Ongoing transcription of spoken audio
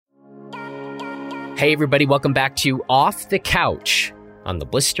Hey, everybody, welcome back to Off the Couch on the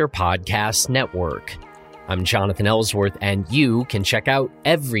Blister Podcast Network. I'm Jonathan Ellsworth, and you can check out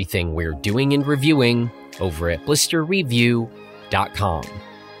everything we're doing and reviewing over at blisterreview.com.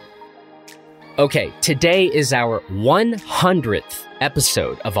 Okay, today is our 100th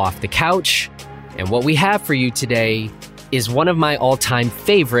episode of Off the Couch, and what we have for you today is one of my all-time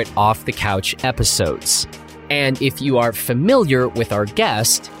favorite Off the Couch episodes. And if you are familiar with our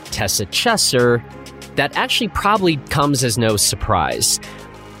guest, Tessa Chesser, that actually probably comes as no surprise.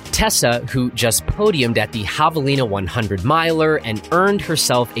 Tessa, who just podiumed at the Javelina 100 miler and earned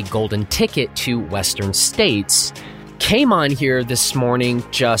herself a golden ticket to Western States, came on here this morning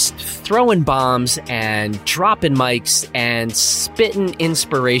just throwing bombs and dropping mics and spitting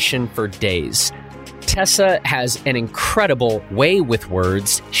inspiration for days. Tessa has an incredible way with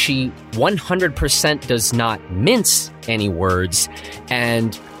words. She 100% does not mince any words,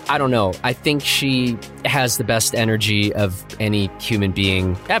 and I don't know, I think she has the best energy of any human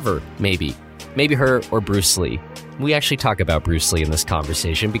being ever, maybe. Maybe her or Bruce Lee. We actually talk about Bruce Lee in this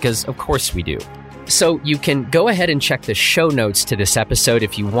conversation because of course we do. So you can go ahead and check the show notes to this episode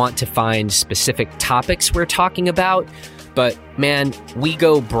if you want to find specific topics we're talking about. But man, we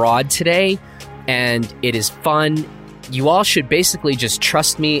go broad today and it is fun. You all should basically just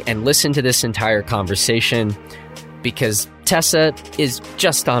trust me and listen to this entire conversation because Tessa is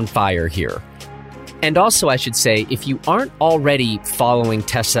just on fire here. And also, I should say, if you aren't already following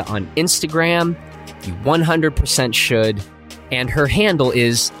Tessa on Instagram, you 100% should. And her handle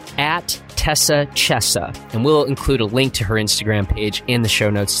is @TessaChessa. And we'll include a link to her Instagram page in the show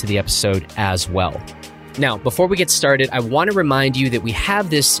notes to the episode as well. Now, before we get started, I want to remind you that we have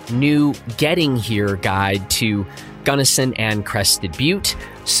this new Getting Here guide to Gunnison and Crested Butte.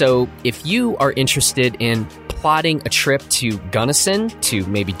 So if you are interested in plotting a trip to Gunnison to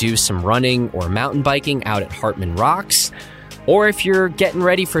maybe do some running or mountain biking out at Hartman Rocks, or if you're getting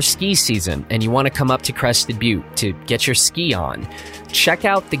ready for ski season and you want to come up to Crested Butte to get your ski on, check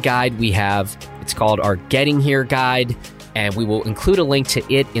out the guide we have. It's called our Getting Here Guide, and we will include a link to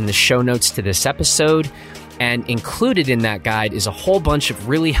it in the show notes to this episode. And included in that guide is a whole bunch of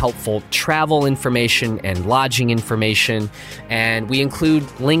really helpful travel information and lodging information. And we include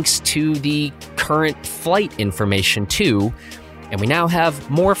links to the current flight information too. And we now have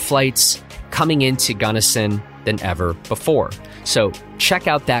more flights coming into Gunnison than ever before. So check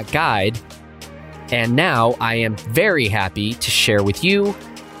out that guide. And now I am very happy to share with you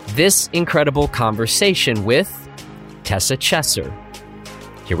this incredible conversation with Tessa Chesser.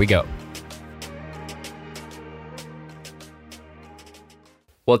 Here we go.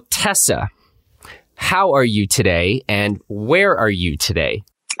 Well, Tessa, how are you today and where are you today?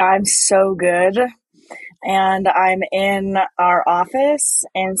 I'm so good. And I'm in our office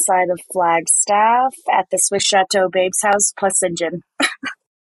inside of Flagstaff at the Swiss Chateau Babes House plus St. John.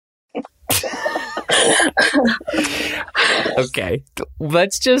 Okay,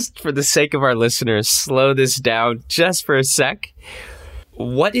 let's just, for the sake of our listeners, slow this down just for a sec.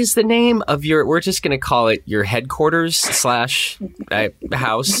 What is the name of your, we're just going to call it your headquarters /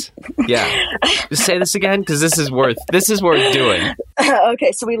 house. Yeah. Just say this again, because this is worth doing.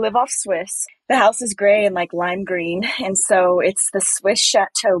 Okay, so we live off Swiss. The house is gray and like lime green. And so it's the Swiss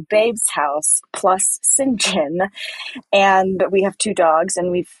Chateau Babes House plus St. John. And we have 2 dogs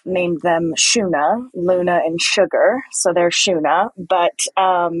and we've named them Shuna, Luna and Sugar. So they're Shuna. But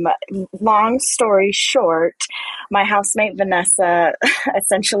long story short, my housemate Vanessa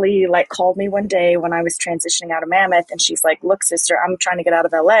essentially like called me one day when I was transitioning out of Mammoth. And she's like, look, sister, I'm trying to get out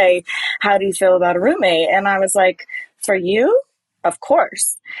of LA. How do you feel about a roommate? And I was like, for you? Of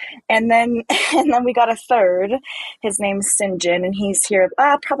course. And then we got a third. His name's St. John, and he's here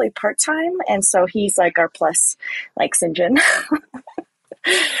probably part-time. And so he's like our plus, like St. John.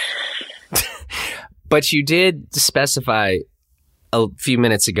 But you did specify a few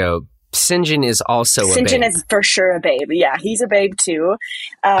minutes ago, St. John is also a babe. St. John is for sure a babe. Yeah, he's a babe too.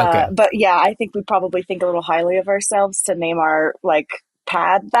 Okay. But yeah, I think we probably think a little highly of ourselves to name our like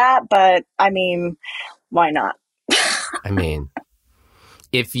pad that. But I mean, why not? I mean,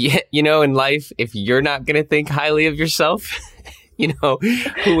 if you know, in life, if you're not going to think highly of yourself, you know,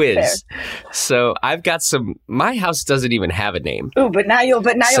 who is? Fair. So I've got my house doesn't even have a name. Ooh, but now you'll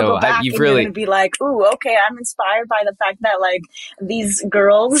go back and you're going to be like, ooh, okay, I'm inspired by the fact that like these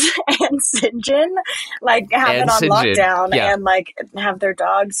girls and St. John like have it on lockdown and like have their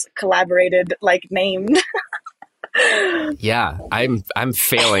dogs collaborated, like named. Yeah, I'm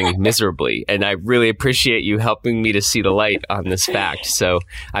failing miserably, and I really appreciate you helping me to see the light on this fact. So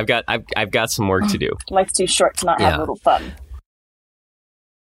I've got some work to do. Life's too short to not have a little fun.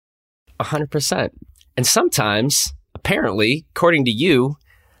 100%. And sometimes, apparently, according to you,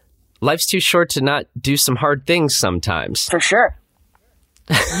 life's too short to not do some hard things sometimes. For sure.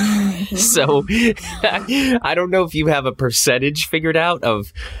 So I don't know if you have a percentage figured out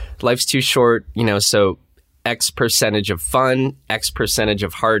of life's too short, so X percentage of fun, X percentage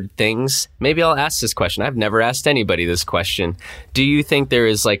of hard things. Maybe I'll ask this question. I've never asked anybody this question. Do you think there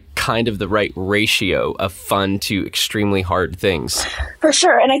is like kind of the right ratio of fun to extremely hard things? For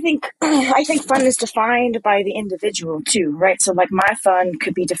sure. And I think fun is defined by the individual too, right? So like my fun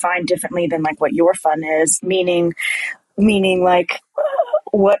could be defined differently than like what your fun is, meaning like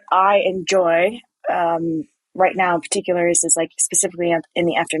what I enjoy right now in particular is like specifically in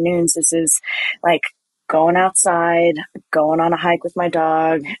the afternoons, this is like going outside, going on a hike with my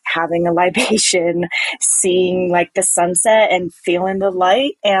dog, having a libation, seeing like the sunset and feeling the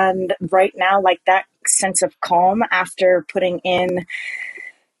light. And right now, like that sense of calm after putting in,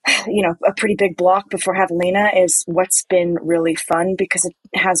 a pretty big block before Javelina is what's been really fun, because it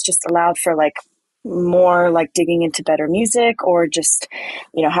has just allowed for like more like digging into better music, or just,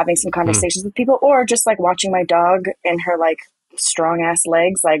 having some conversations with people, or just like watching my dog and her like strong ass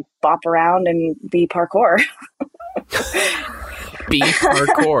legs like bop around and be parkour. Be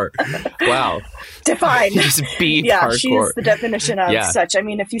parkour. Wow. Defined. Just be yeah, parkour. she is the definition of such. I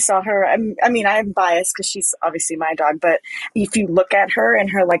mean, if you saw her, I'm biased because she's obviously my dog, but if you look at her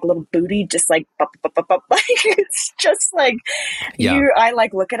and her like little booty, just like, bop, bop, bop, bop, like it's just like, I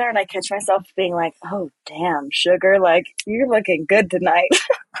like look at her and I catch myself being like, oh, damn, Sugar, like you're looking good tonight.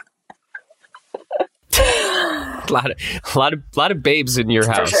 A lot of babes in your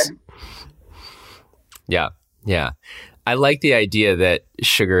house. For sure. Yeah. I like the idea that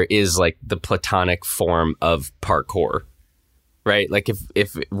Sugar is like the platonic form of parkour, right? Like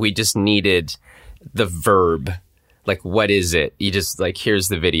if we just needed the verb, like what is it? You just like, here's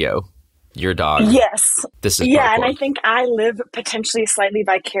the video. Your dog. Yes. This is yeah, parkour. and I think I live potentially slightly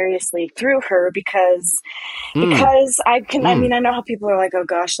vicariously through her because I can. I mean, I know how people are like, oh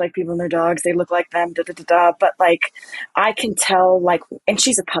gosh, like people and their dogs, they look like them, da da da da. But like, I can tell, like, and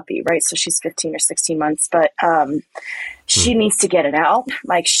she's a puppy, right? So she's 15 or 16 months, but she needs to get it out.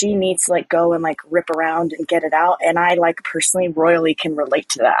 Like she needs to like go and like rip around and get it out. And I like personally royally can relate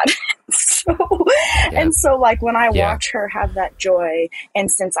to that. And so like when I watch her have that joy, and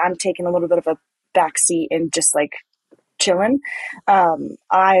since I'm taking a little bit of a backseat and just like chilling,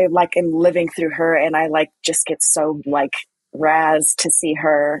 I like am living through her, and I like just get so like razzed to see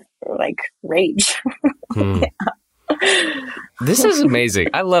her like rage. This is amazing.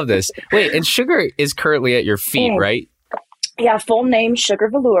 I love this. Wait, and Sugar is currently at your feet, right? Yeah, full name Sugar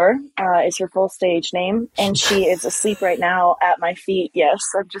Velour is her full stage name, and she is asleep right now at my feet. Yes,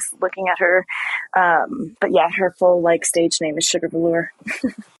 I'm just looking at her. But yeah, her full like stage name is Sugar Velour.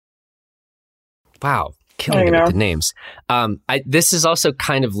 Wow, killing it with the names. This is also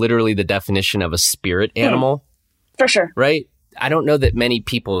kind of literally the definition of a spirit animal. For sure. Right? I don't know that many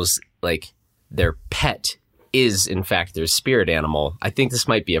people's like their pet is in fact their spirit animal. I think this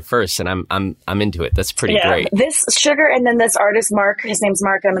might be a first, and I'm into it. That's pretty great. This Sugar, and then this artist Mark, his name's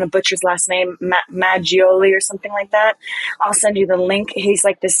Mark, I'm going to butcher his last name, Maggioli or something like that. I'll send you the link. He's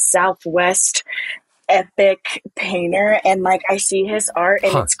like this Southwest epic painter, and like I see his art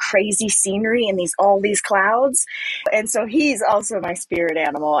and it's crazy scenery and all these clouds, and so he's also my spirit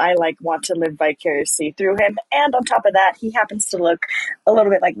animal. I like want to live vicariously through him, and on top of that, he happens to look a little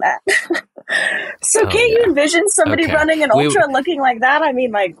bit like that. So you envision somebody running an ultra looking like that? I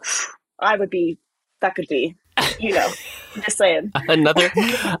mean, like that could be, I'm just saying.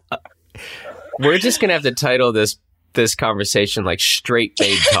 We're just gonna have to title this conversation like Straight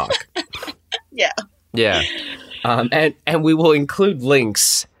Babe Talk. Yeah. And we will include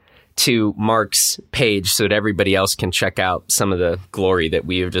links to Mark's page so that everybody else can check out some of the glory that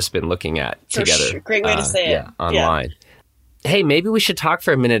we have just been looking at together. Sure. Great way to say it. Online. Hey, maybe we should talk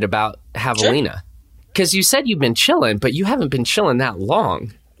for a minute about Javelina. Because you said you've been chilling, but you haven't been chilling that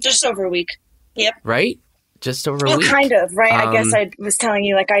long. Just over a week. Yep. Right? Just over a week. Kind of, right? I guess I was telling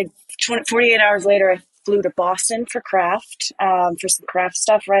you, like 48 hours later, I flew to Boston for craft, for some craft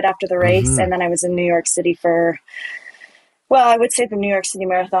stuff right after the race. And then I was in New York City I would say the New York City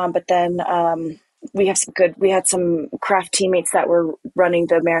Marathon, but then we had some craft teammates that were running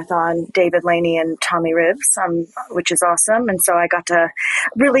the marathon, David Laney and Tommy Ribs, which is awesome. And so I got to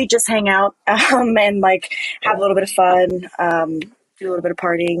really just hang out and like have a little bit of fun, do a little bit of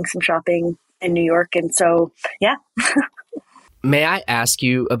partying, some shopping in New York. And so, yeah. May I ask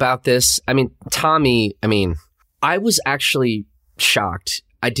you about this? I mean, Tommy, I was actually shocked.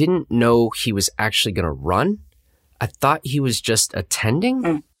 I didn't know he was actually going to run. I thought he was just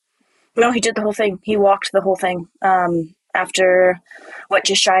attending. No, he did the whole thing. He walked the whole thing. After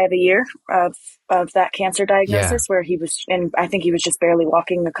just shy of a year of that cancer Yeah. diagnosis, where he was, and I think he was just barely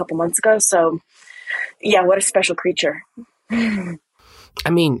walking a couple months ago. So, yeah, what a special creature. I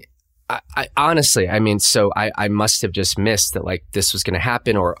mean, I honestly, I mean, so I must have just missed that like this was going to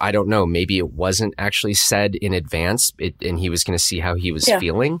happen, or I don't know, maybe it wasn't actually said in advance and he was going to see how he was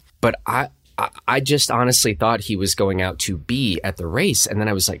feeling. But I just honestly thought he was going out to be at the race. And then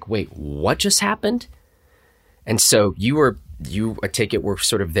I was like, wait, what just happened? And so I take it, were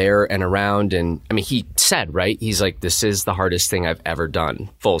sort of there and around. And I mean, he said, right? He's like, this is the hardest thing I've ever done,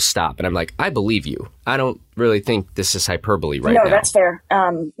 full stop. And I'm like, I believe you. I don't really think this is hyperbole right now. No, that's fair.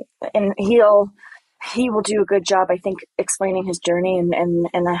 And he will do a good job, I think, explaining his journey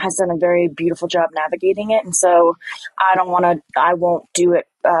and has done a very beautiful job navigating it. And so I won't do it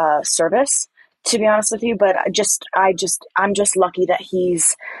service, to be honest with you, but I'm just lucky that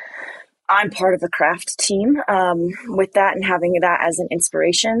I'm part of the craft team with that and having that as an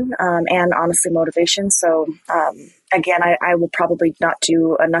inspiration and honestly motivation. So again, I will probably not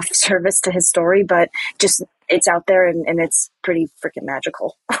do enough service to his story, but just it's out there and it's pretty freaking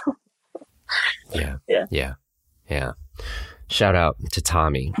magical. Yeah. Yeah. Yeah. Yeah. Shout out to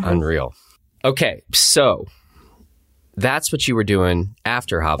Tommy. Unreal. Okay. So that's what you were doing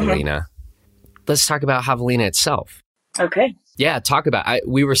after Javelina. Let's talk about Javelina itself. Okay. Yeah, talk about.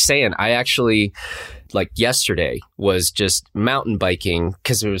 We were saying I actually, like yesterday, was just mountain biking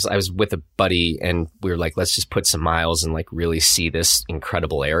because I was with a buddy and we were like, let's just put some miles and like really see this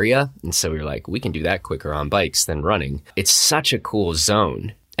incredible area. And so we were like, we can do that quicker on bikes than running. It's such a cool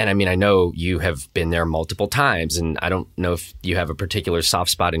zone. And I mean, I know you have been there multiple times, and I don't know if you have a particular soft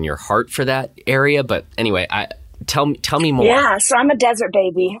spot in your heart for that area, but anyway, Tell me more. Yeah, so I'm a desert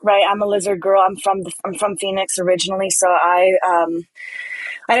baby, right? I'm a lizard girl. I'm from Phoenix originally, so I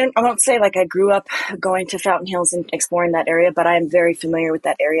won't say like I grew up going to Fountain Hills and exploring that area, but I am very familiar with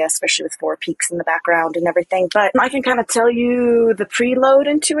that area, especially with Four Peaks in the background and everything. But I can kind of tell you the preload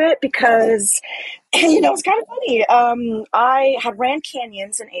into it because it's kind of funny. I had ran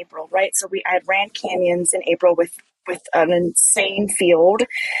canyons in April, right? So I had ran canyons in April with an insane field.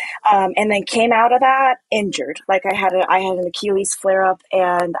 And then came out of that injured. Like I had an Achilles flare up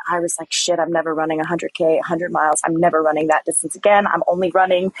and I was like, shit, I'm never running 100K, 100 miles. I'm never running that distance again. I'm only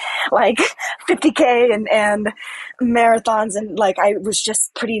running like 50K and marathons. And like, I was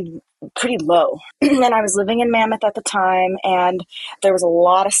just pretty low. And I was living in Mammoth at the time and there was a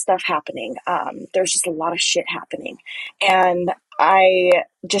lot of stuff happening. There was just a lot of shit happening. And I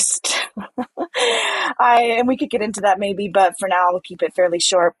just, and we could get into that maybe, but for now, we'll keep it fairly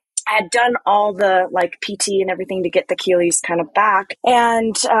short. I had done all the like PT and everything to get the Achilles kind of back.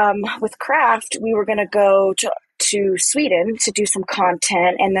 And with craft, we were going to go to Sweden to do some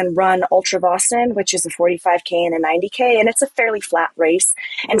content and then run Ultravasan, which is a 45K and a 90K. And it's a fairly flat race.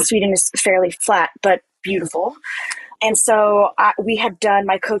 And Sweden is fairly flat, but beautiful. And so we had done,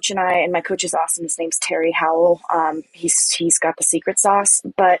 my coach and my coach is awesome. His name's Terry Howell. He's got the secret sauce,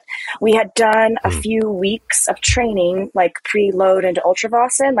 but we had done a few weeks of training, like preload into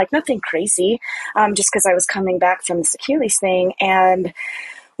Ultravasan, like nothing crazy, just because I was coming back from this Achilles thing. And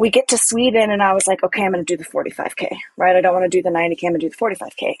we get to Sweden and I was like, okay, I'm going to do the 45K, right? I don't want to do the 90K. I'm going to do the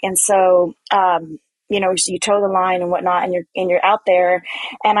 45K. And so, so you toe the line and whatnot and you're out there.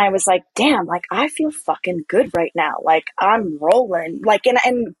 And I was like, damn, like I feel fucking good right now. Like I'm rolling, like,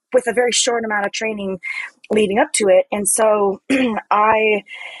 and with a very short amount of training leading up to it. And so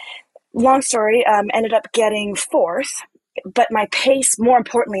long story, ended up getting fourth, but my pace, more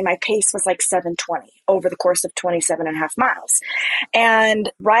importantly, my pace was like 7:20 over the course of 27 and a half miles.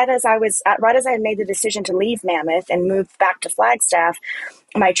 And right as I had made the decision to leave Mammoth and move back to Flagstaff,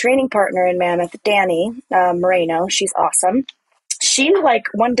 my training partner in Mammoth, Danny Moreno, she's awesome. She like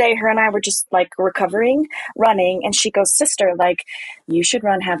one day her and I were just like recovering, running, and she goes, sister, like you should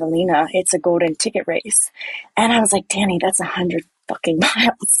run Javelina. It's a golden ticket race. And I was like, Danny, that's 100 fucking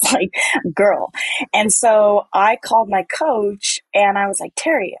miles, like girl. And so I called my coach and I was like,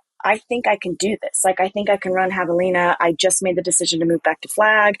 Terry, I think I can do this. Like, I think I can run Javelina. I just made the decision to move back to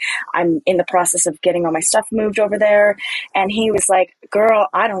Flag. I'm in the process of getting all my stuff moved over there. And he was like, girl,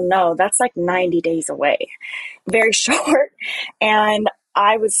 I don't know. That's like 90 days away. Very short. And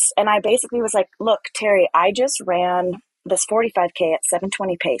I basically was like, look, Terry, I just ran this 45K at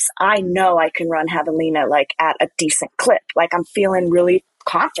 7:20 pace. I know I can run Javelina like at a decent clip. Like I'm feeling really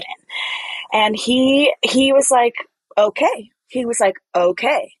confident. And he was like, okay. He was like,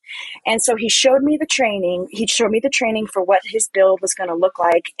 okay. And so he showed me the training. He showed me the training for what his build was going to look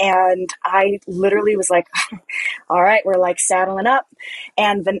like. And I literally was like, all right, we're like saddling up.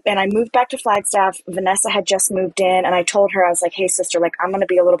 And I moved back to Flagstaff. Vanessa had just moved in, and I told her, I was like, hey sister, like I'm going to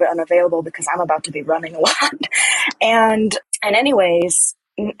be a little bit unavailable because I'm about to be running a lot. And anyways,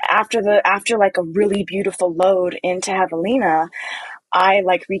 after like a really beautiful load into Javelina, I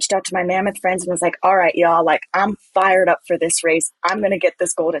like reached out to my Mammoth friends and was like, all right, y'all, like I'm fired up for this race. I'm going to get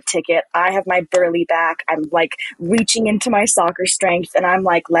this golden ticket. I have my burly back. I'm like reaching into my soccer strength and I'm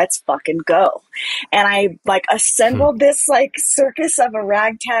like, let's fucking go. And I like assembled this like circus of a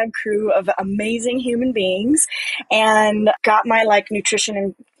ragtag crew of amazing human beings and got my like nutrition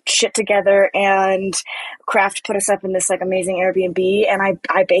and shit together, and Kraft put us up in this like amazing Airbnb, and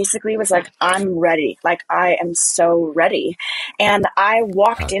I basically was like, I'm ready. Like I am so ready. And I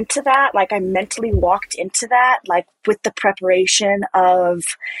walked into that, like I mentally walked into that, like with the preparation of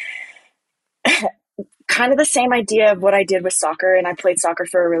kind of the same idea of what I did with soccer. And I played soccer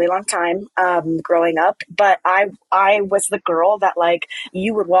for a really long time growing up, but I was the girl that like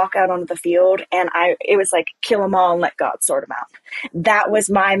you would walk out onto the field and it was like kill them all and let God sort them out. That was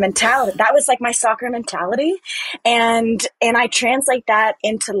my mentality. That was like my soccer mentality. And I translate that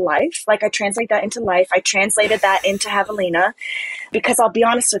into life. Like I translate that into life. I translated that into Javelina because I'll be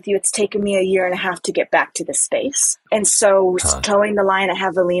honest with you, it's taken me a year and a half to get back to this space. And so towing the line at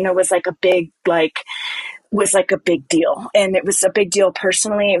Javelina was like a big deal. And it was a big deal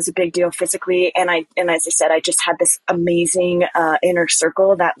personally. It was a big deal physically. And as I said, I just had this amazing inner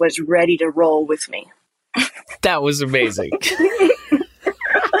circle that was ready to roll with me. That was amazing.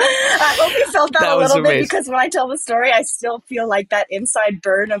 I hope you felt that a little bit because when I tell the story, I still feel like that inside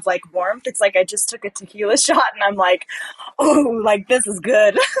burn of like warmth. It's like I just took a tequila shot and I'm like, oh, like this is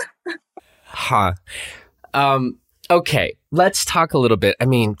good. Okay, let's talk a little bit. I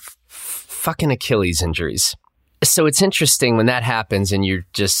mean, fucking Achilles injuries. So it's interesting when that happens and you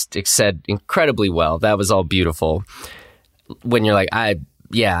just said incredibly well. That was all beautiful. When you're like, I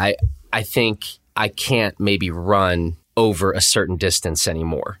think I can't maybe run over a certain distance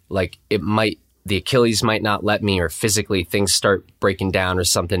anymore. Like the Achilles might not let me, or physically things start breaking down or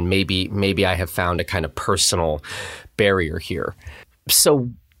something. Maybe I have found a kind of personal barrier here. So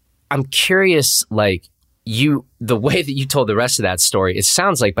I'm curious, like the way that you told the rest of that story, it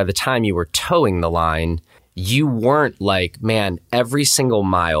sounds like by the time you were towing the line, you weren't like, man, every single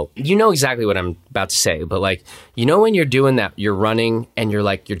mile, you know exactly what I'm about to say, but like, you know, when you're doing that, you're running and you're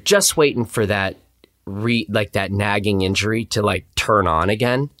like, you're just waiting for that that nagging injury to like turn on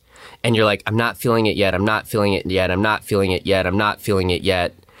again. And you're like, I'm not feeling it yet. I'm not feeling it yet. I'm not feeling it yet. I'm not feeling it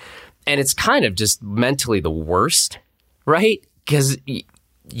yet. And it's kind of just mentally the worst, right? Because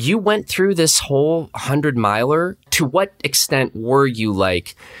you went through this whole 100-miler. To what extent were you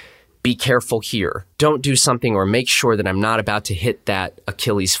like, be careful here, don't do something, or make sure that I'm not about to hit that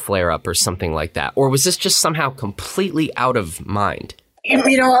Achilles flare up or something like that? Or was this just somehow completely out of mind?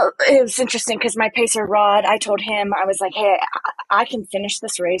 You know, it was interesting because my pacer, Rod, I told him, I was like, hey, I can finish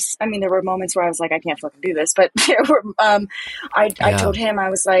this race. I mean, there were moments where I was like, I can't fucking do this. But there were, I told him,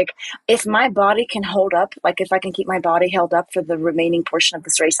 I was like, if my body can hold up, like if I can keep my body held up for the remaining portion of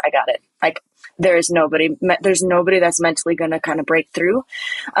this race, I got it. Like there's nobody that's mentally going to kind of break through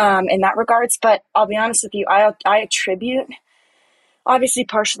in that regards. But I'll be honest with you, I attribute obviously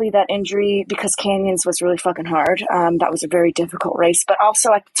partially that injury because Canyons was really fucking hard. That was a very difficult race, but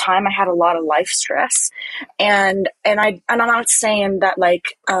also at the time I had a lot of life stress, and I'm not saying that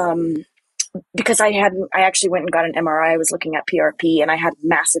like because I actually went and got an MRI. I was looking at PRP and I had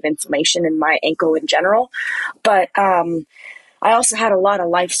massive inflammation in my ankle in general, but I also had a lot of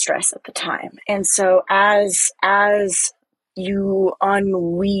life stress at the time, and so as you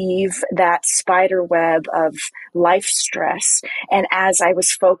unweave that spider web of life stress. And as I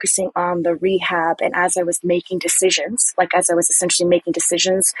was focusing on the rehab and as I was making decisions, like as I was essentially making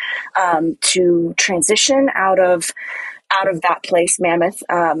decisions to transition out of that place, Mammoth,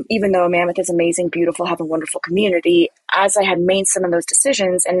 even though Mammoth is amazing, beautiful, have a wonderful community, as I had made some of those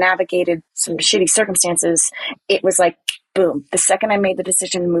decisions and navigated some shitty circumstances, it was like, boom, the second I made the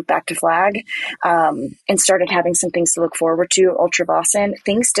decision to move back to Flag and started having some things to look forward to, Ultra Boston,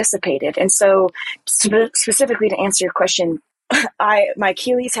 things dissipated. And so specifically to answer your question, my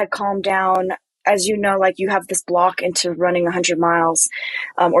Achilles had calmed down. As you know, like you have this block into running 100 miles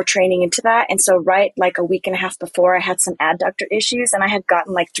or training into that. And so right like a week and a half before, I had some adductor issues and I had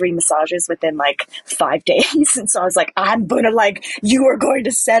gotten like 3 massages within like 5 days. And so I was like, I'm going to like, you are going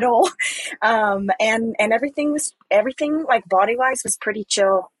to settle. And everything like body wise was pretty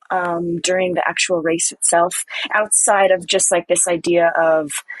chill. during the actual race itself, outside of just like this idea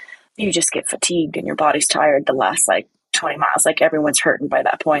of you just get fatigued and your body's tired the last like 20 miles. Like everyone's hurting by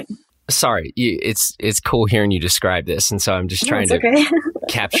that point. Sorry, it's cool hearing you describe this, and so I'm just trying to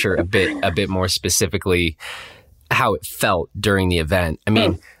capture a bit more specifically how it felt during the event. I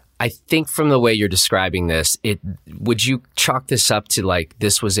mean, I think from the way you're describing this, would you chalk this up to like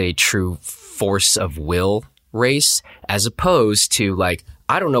this was a true force of will race, as opposed to like,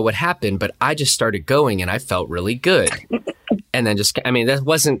 I don't know what happened, but I just started going and I felt really good. And then I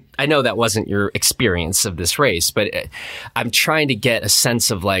know that wasn't your experience of this race, but I'm trying to get a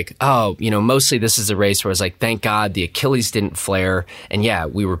sense of like, mostly this is a race where it's like, thank God the Achilles didn't flare. And yeah,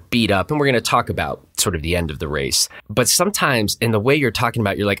 we were beat up, and we're going to talk about sort of the end of the race. But sometimes in the way you're talking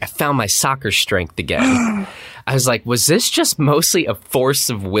about, you're like, I found my soccer strength again. I was like, was this just mostly a force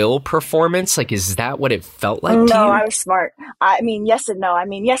of will performance? Like, is that what it felt like to you? No, I was smart. I mean, yes and no.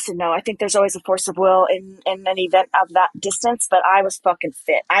 I think there's always a force of will in an event of that distance, but I was fucking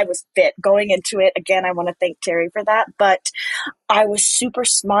fit. I was fit going into it. Again, I want to thank Terry for that, but I was super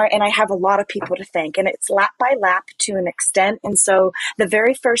smart, and I have a lot of people to thank, and it's lap by lap to an extent. And so the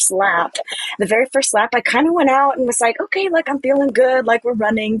very first lap, I kind of went out and was like, okay, like I'm feeling good. Like we're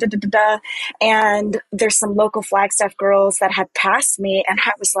running, da, da, da, da. And there's some local Flagstaff girls that had passed me, and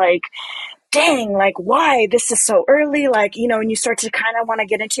I was like, dang, like why this is so early, like, and you start to kind of want to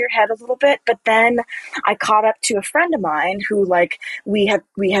get into your head a little bit. But then I caught up to a friend of mine who like we had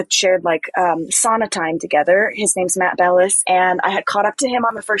shared like sauna time together. His name's Matt Bellis, and I had caught up to him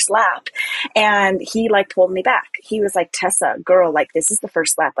on the first lap, and he like pulled me back. He was like, Tessa, girl, like this is the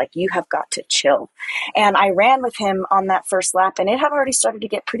first lap, like you have got to chill. And I ran with him on that first lap, and it had already started to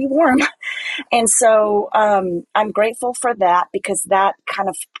get pretty warm. And so I'm grateful for that, because that kind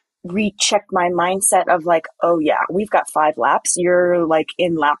of rechecked my mindset of like, oh yeah, we've got 5 laps. You're like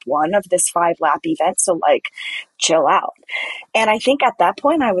in lap 1 of this 5-lap event. So like chill out. And I think at that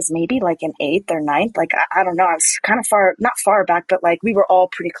point I was maybe like in 8th or 9th. Like, I don't know. I was kind of not far back, but like we were all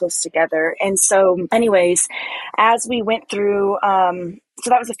pretty close together. And so anyways, as we went through, so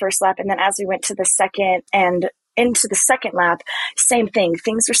that was the first lap. And then as we went to the second and into the second lap, same thing.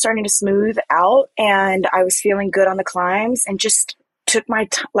 Things were starting to smooth out, and I was feeling good on the climbs, and just took my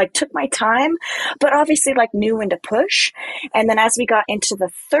time, but obviously like knew when to push. And then as we got into the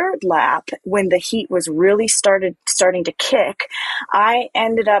third lap, when the heat was really starting to kick, I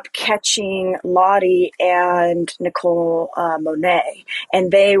ended up catching Lottie and Nicole Monet, and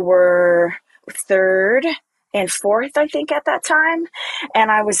they were 3rd and 4th, I think, at that time.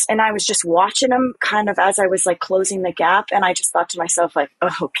 And I was just watching them kind of as I was like closing the gap. And I just thought to myself, like,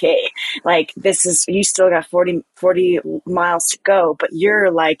 oh, okay, like you still got 40 miles to go, but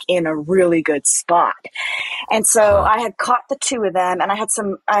you're like in a really good spot. And so I had caught the 2 of them, and I had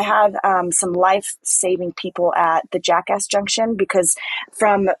some life-saving people at the Jackass Junction, because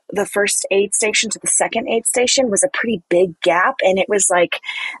from the first aid station to the second aid station was a pretty big gap, and it was like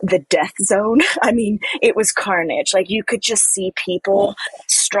the death zone. I mean, it was carnage. Like you could just see people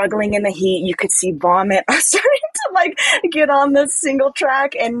struggling in the heat. You could see vomit starting to like get on the single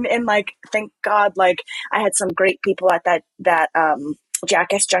track, and like thank God, like I had some great people at that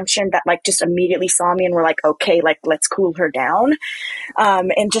Jackass Junction that like just immediately saw me and were like, okay, like let's cool her down.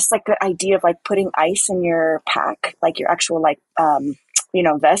 And just like the idea of like putting ice in your pack, like your actual like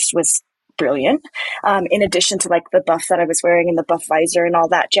vest, was brilliant. In addition to like the buff that I was wearing and the buff visor and all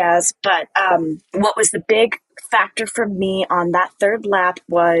that jazz. But what was the big factor for me on that third lap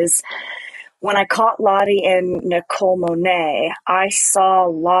was when I caught Lottie and Nicole Monet, I saw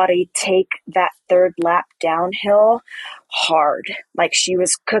Lottie take that third lap downhill hard. Like she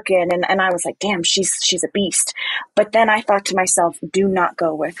was cooking, and I was like, damn, she's a beast. But then I thought to myself, do not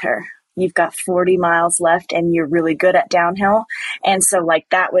go with her. You've got 40 miles left and you're really good at downhill. And so like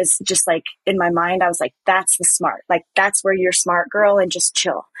that was just like in my mind, I was like, that's the smart, like that's where you're smart, girl, and just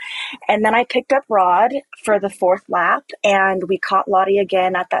chill. And then I picked up Rod for the 4th lap, and we caught Lottie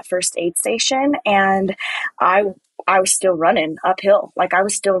again at that first aid station, and I was still running uphill. Like I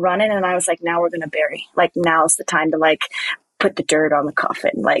was still running, and I was like, now we're going to bury, like now's the time to like put the dirt on the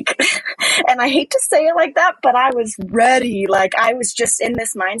coffin. Like, and I hate to say it like that, but I was ready. Like I was just in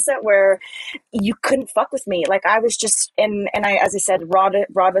this mindset where you couldn't fuck with me. Like I was just as I said, Rod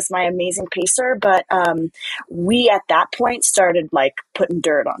was my amazing pacer, but we at that point started like putting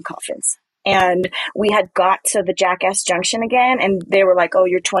dirt on coffins. And we had got to the Jackass Junction again, and they were like, "Oh,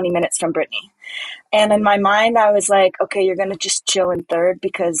 you're 20 minutes from Brittany." And in my mind, I was like, "Okay, you're gonna just chill in third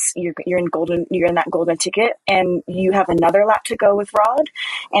because you're in that golden ticket, and you have another lap to go with Rod,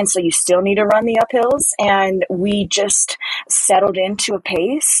 and so you still need to run the uphills." And we just settled into a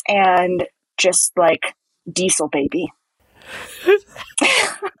pace and just like diesel baby.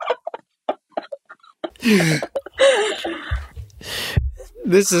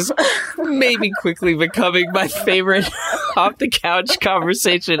 This is maybe quickly becoming my favorite off the couch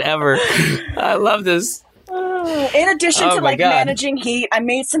conversation ever. I love this. In addition to managing heat, I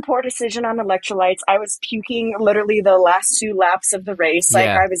made some poor decision on electrolytes. I was puking literally the last 2 laps of the race.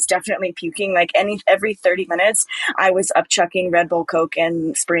 I was definitely puking. Every 30 minutes, I was up chucking Red Bull, Coke,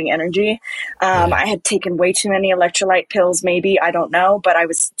 and Spring Energy. I had taken way too many electrolyte pills, maybe, I don't know, but I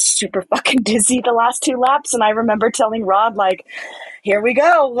was super fucking dizzy the last 2 laps. And I remember telling Rod, here we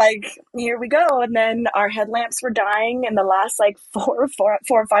go. And then our headlamps were dying in the last 4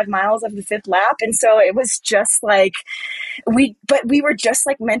 or 5 miles of the 5th lap. And so it was just we were just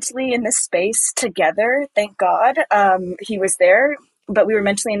mentally in this space together. Thank God. He was there, but we were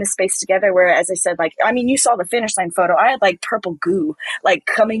mentally in this space together where, as I said, you saw the finish line photo. I had purple goo,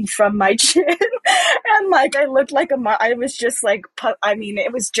 coming from my chin. And I looked like I was just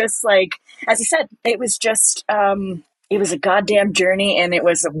it was just as I said, it was just, it was a goddamn journey, and it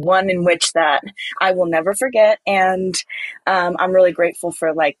was one in which that I will never forget. And I'm really grateful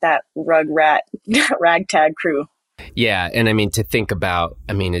for that ragtag crew. Yeah. And to think about,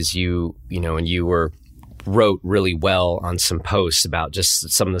 as you wrote really well on some posts about just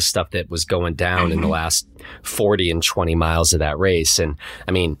some of the stuff that was going down in the last 40 and 20 miles of that race. And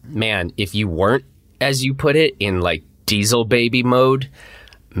man, if you weren't, as you put it, in diesel baby mode,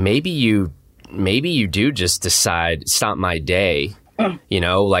 maybe you do just decide it's not my day,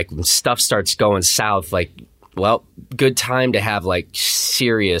 when stuff starts going south, good time to have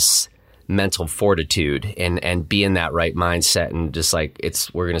serious mental fortitude and be in that right mindset and just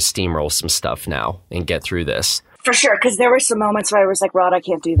we're going to steamroll some stuff now and get through this. For sure, because there were some moments where I was like, Rod, I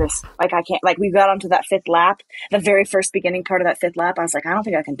can't do this. I can't. We got onto that 5th lap, the very first beginning part of that 5th lap. I was like, I don't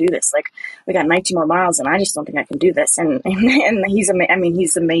think I can do this. We got 19 more miles, and I just don't think I can do this. And he's an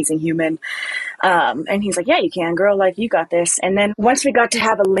amazing human. And he's like, yeah, you can, girl. You got this. And then once we got to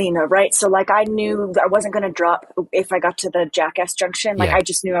Javelina, right? So I knew I wasn't going to drop if I got to the Jackass Junction. I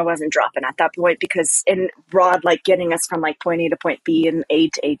just knew I wasn't dropping at that point because in Rod, getting us from point A to point B and A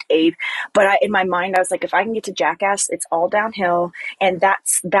to A to A. But in my mind, I was like, if I can get to Jackass, it's all downhill. And that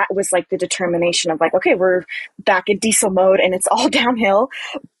was the determination of okay, we're back in diesel mode and it's all downhill.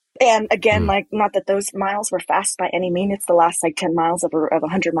 And again, not that those miles were fast by any means. It's the last 10 miles of a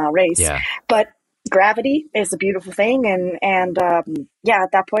 100-mile race. Yeah. But gravity is a beautiful thing. And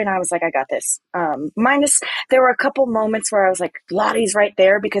at that point I was like, I got this. Minus there were a couple moments where I was like, Lottie's right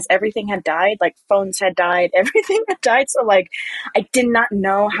there, because everything had died. Phones had died, everything had died. So I did not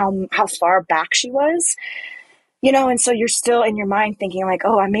know how far back she was. And so you're still in your mind thinking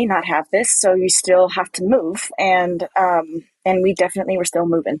oh, I may not have this. So you still have to move. And we definitely were still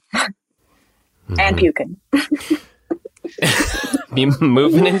moving and puking.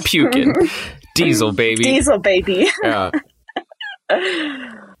 Moving and puking. Diesel baby. Diesel baby.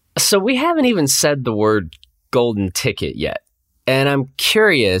 So we haven't even said the word golden ticket yet. And I'm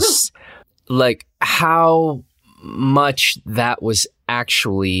curious, how much that was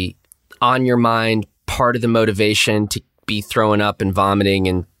actually on your mind, part of the motivation to be throwing up and vomiting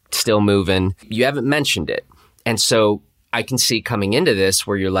and still moving. You haven't mentioned it. And so I can see coming into this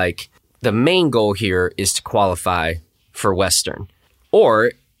where you're the main goal here is to qualify for Western.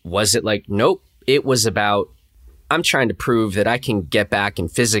 Or was it nope, it was about, I'm trying to prove that I can get back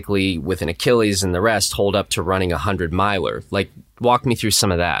and physically with an Achilles and the rest hold up to running 100-miler. Walk me through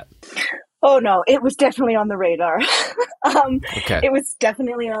some of that. Oh, no, it was definitely on the radar. Okay. It was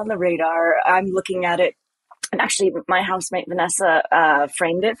definitely on the radar. I'm looking at it. And actually, my housemate, Vanessa,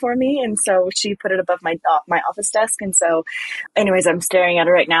 framed it for me. And so she put it above my office desk. And so anyways, I'm staring at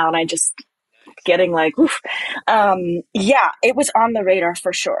it right now and I just getting oof. It was on the radar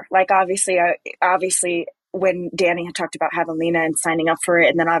for sure. Obviously, when Danny had talked about Javelina and signing up for it,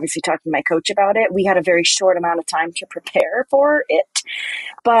 and then obviously talking to my coach about it, we had a very short amount of time to prepare for it.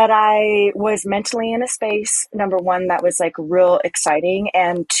 But I was mentally in a space, number one, that was real exciting.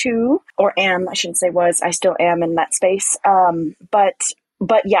 And two, or am, I shouldn't say was, I still am in that space. But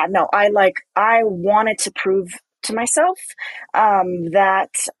yeah, no, I wanted to prove to myself that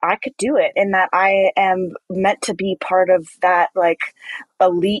I could do it and that I am meant to be part of that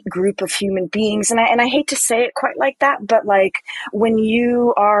elite group of human beings. And I hate to say it quite like that, but like when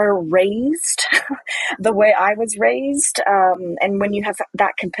you are raised the way I was raised, and when you have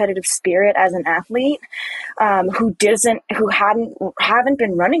that competitive spirit as an athlete, who haven't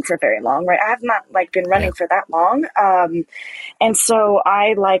been running for very long, right? I have not like been running for that long. And so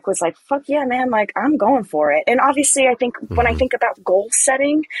I like was like, fuck yeah, man, like I'm going for it. And obviously I think when I think about goal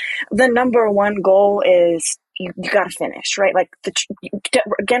setting, the number one goal is you got to finish, right? Like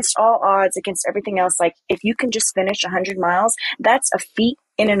against all odds, against everything else, like if you can just finish 100 miles, that's a feat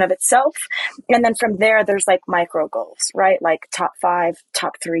in and of itself. And then from there, there's like micro goals, right? Like top 5,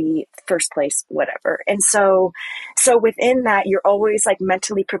 top 3, first place, whatever. And so within that, you're always like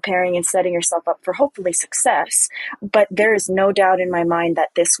mentally preparing and setting yourself up for hopefully success. But there is no doubt in my mind that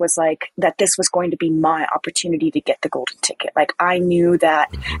this was going to be my opportunity to get the golden ticket. Like I knew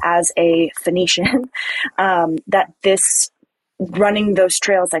that as a Phoenician, that this running those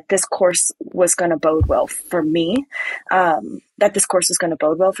trails, like this course was going to bode well for me, So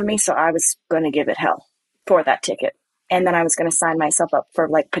I was going to give it hell for that ticket. And then I was going to sign myself up for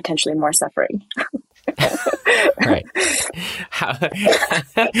like potentially more suffering. Right. How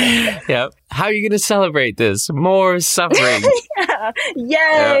are you going to celebrate this? More suffering.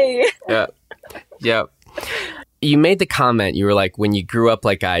 Yay. Yeah. You made the comment, you were like, when you grew up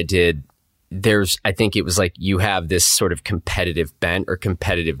like I did, I think it was like you have this sort of competitive bent or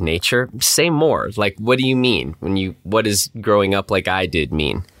competitive nature. Say more. Like, what do you mean what does growing up like I did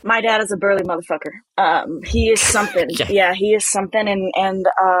mean? My dad is a burly motherfucker. He is something. Yeah, he is something. And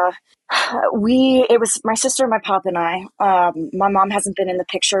it was my sister, my pop, and I. My mom hasn't been in the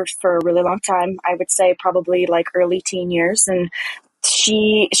picture for a really long time. I would say probably like early teen years. And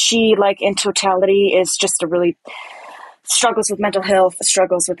she like in totality is just a really struggles with mental health,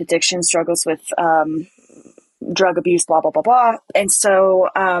 struggles with addiction, struggles with drug abuse, blah, blah, blah, blah. And so,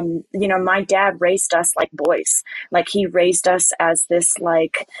 my dad raised us like boys. Like he raised us as this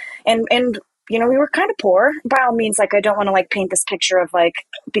like, and we were kind of poor by all means. Like, I don't want to like paint this picture of like,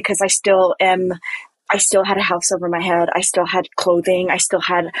 because I still had a house over my head. I still had clothing. I still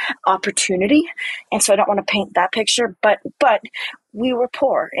had opportunity. And so I don't want to paint that picture, but we were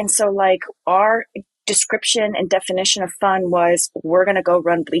poor. And so like our description and definition of fun was we're going to go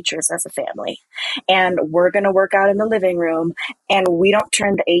run bleachers as a family and we're going to work out in the living room and we don't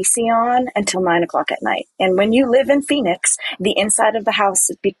turn the AC on until 9:00 at night. And when you live in Phoenix, the inside of the house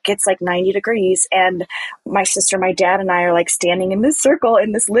gets like 90 degrees. And my sister, my dad, and I are like standing in this circle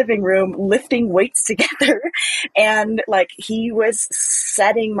in this living room, lifting weights together. And like he was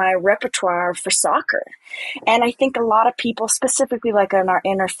setting my repertoire for soccer. And I think a lot of people, specifically like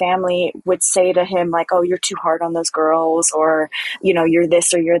in our family, would say to him like, oh, you're too hard on those girls, or, you're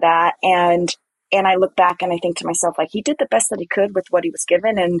this or you're that. And I look back and I think to myself, like, he did the best that he could with what he was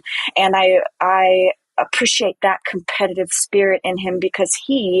given. And I appreciate that competitive spirit in him because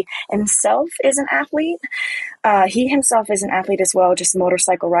he himself is an athlete. He himself is an athlete as well, just a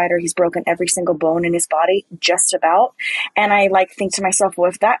motorcycle rider. He's broken every single bone in his body, just about. And I like think to myself, well,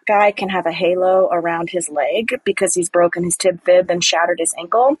 if that guy can have a halo around his leg because he's broken his tib fib and shattered his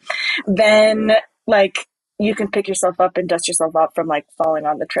ankle, then like you can pick yourself up and dust yourself up from like falling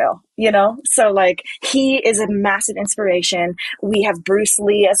on the trail, So like he is a massive inspiration. We have Bruce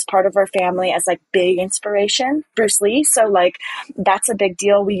Lee as part of our family as like big inspiration, Bruce Lee. So like that's a big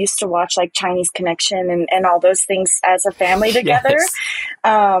deal. We used to watch like Chinese Connection and all those things as a family together.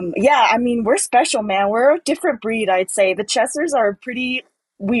 Yes. We're special, man. We're a different breed, I'd say. The Chessers are pretty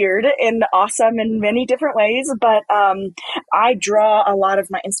weird and awesome in many different ways, but I draw a lot of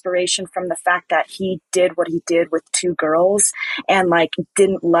my inspiration from the fact that he did what he did with 2 girls and like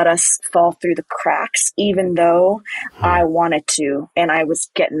didn't let us fall through the cracks, even though I wanted to, and I was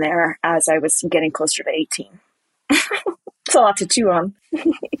getting there as I was getting closer to 18. It's a lot to chew on.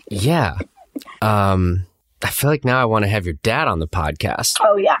 Yeah. I feel like now I want to have your dad on the podcast.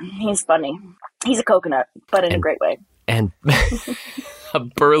 Oh yeah, he's funny. He's a coconut, but in a great way. And a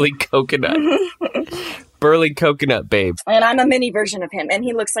burly coconut. Burly coconut, babe. And I'm a mini version of him. And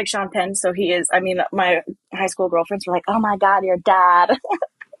he looks like Sean Penn. So he is, my high school girlfriends were like, oh my God, your dad.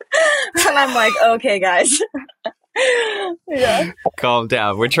 And I'm like, okay, guys. Yeah. Calm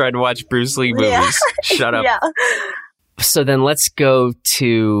down. We're trying to watch Bruce Lee movies. Yeah. Shut up. Yeah. So then let's go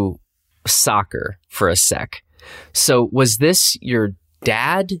to soccer for a sec. So was this your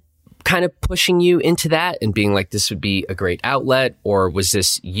dad kind of pushing you into that and being like, this would be a great outlet? Or was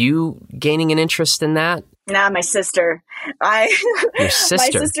this you gaining an interest in that? Nah, my sister. I Your My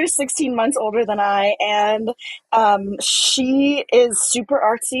sister. sister's 16 months older than I, and she is super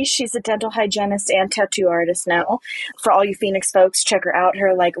artsy. She's a dental hygienist and tattoo artist now. For all you Phoenix folks, check her out.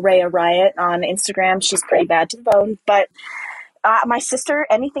 Her like Rhea Riot on Instagram. She's pretty bad to the bone, but my sister,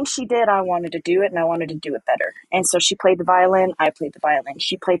 anything she did, I wanted to do it, and I wanted to do it better. And so she played the violin, I played the violin.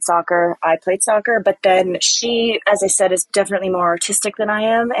 She played soccer, I played soccer. But then she, as I said, is definitely more artistic than I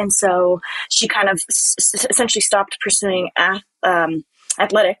am. And so she kind of essentially stopped pursuing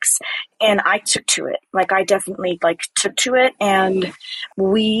athletics, and I took to it. Like I definitely like took to it, and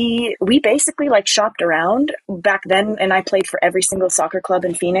we basically like shopped around back then, and I played for every single soccer club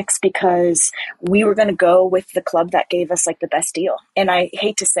in Phoenix because we were going to go with the club that gave us like the best deal. And I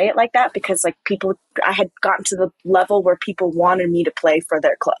hate to say it like that because like I had gotten to the level where people wanted me to play for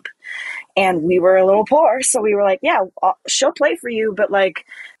their club, and we were a little poor, so we were like, yeah, she'll play for you, but like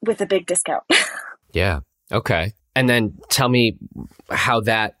with a big discount. Yeah. Okay. And then tell me how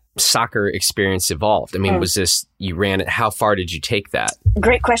that soccer experience evolved. I mean, was this, you ran it, how far did you take that?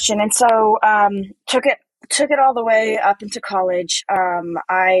 Great question. And so took it all the way up into college.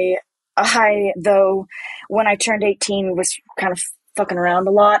 I though when I turned 18 was kind of fucking around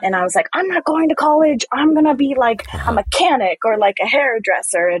a lot, and I was like, I'm not going to college. I'm going to be like a mechanic or like a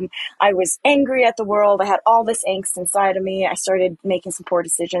hairdresser. And I was angry at the world. I had all this angst inside of me. I started making some poor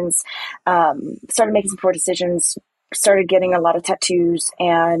decisions, started getting a lot of tattoos,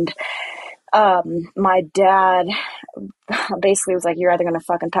 and my dad basically was like, you're either going to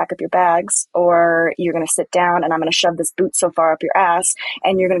fucking pack up your bags or you're going to sit down, and I'm going to shove this boot so far up your ass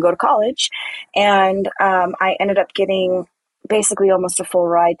and you're going to go to college. And I ended up getting basically almost a full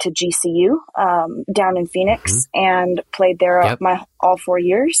ride to GCU down in Phoenix, and played there all 4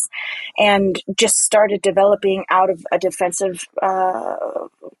 years, and just started developing out of a defensive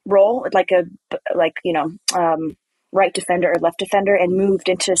role, right defender or left defender, and moved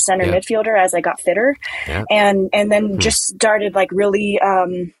into center midfielder as I got fitter, and then just started like really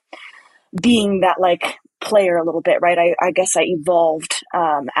being that like player a little bit, right? I guess I evolved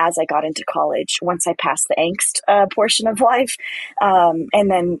as I got into college once I passed the angst portion of life, and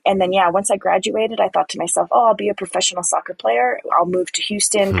then once I graduated, I thought to myself, oh, I'll be a professional soccer player. I'll move to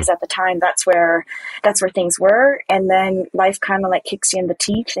Houston because at the time that's where things were, and then life kind of like kicks you in the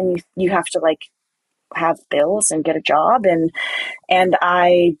teeth, and you have to like have bills and get a job, and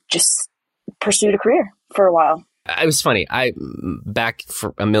I just pursued a career for a while. It was funny. Back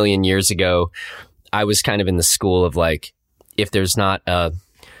for a million years ago, I was kind of in the school of like, if there's not a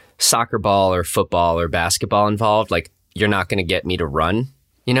soccer ball or football or basketball involved, like you're not going to get me to run,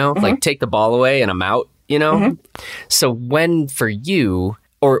 like take the ball away and I'm out, So when for you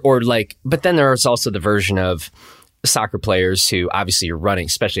or like, but then there's also the version of soccer players who obviously you're running,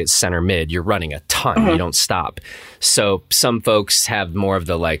 especially at center mid, you're running a ton. You don't stop. So some folks have more of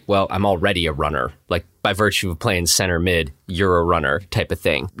the like, well, I'm already a runner. Like by virtue of playing center mid, you're a runner type of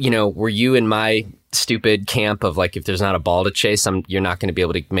thing. Were you in my stupid camp of like, if there's not a ball to chase, you're not going to be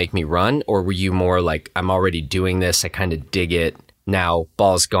able to make me run? Or were you more like, I'm already doing this, I kind of dig it, now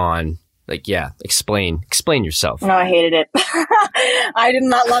ball's gone? Like, yeah, explain yourself. No, I hated it. I did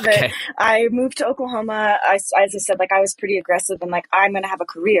not love it. I moved to Oklahoma. As I said, like I was pretty aggressive and like, I'm going to have a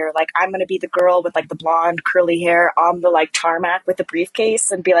career. Like I'm going to be the girl with like the blonde curly hair on the like tarmac with the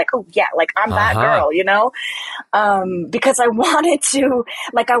briefcase and be like, oh yeah, like I'm that girl, because I wanted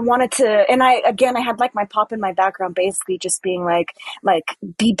to, and I had like my pop in my background, basically just being like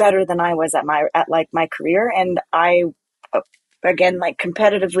be better than I was at my career. And I, again, like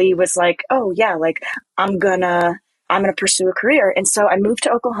competitively was like, oh yeah, like I'm gonna pursue a career. And so I moved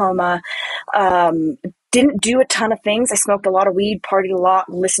to Oklahoma, didn't do a ton of things. I smoked a lot of weed, partied a lot,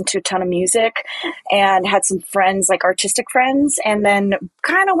 listened to a ton of music, and had some friends, like artistic friends, and then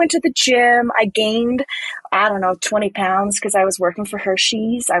kind of went to the gym. I gained, 20 pounds because I was working for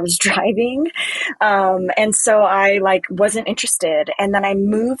Hershey's. I was driving. And so I like wasn't interested. And then I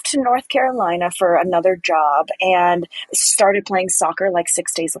moved to North Carolina for another job and started playing soccer like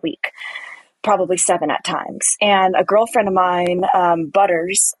 6 days a week. Probably 7 at times. And a girlfriend of mine,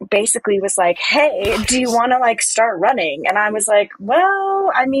 Butters, basically was like, hey, do you want to like start running? And I was like,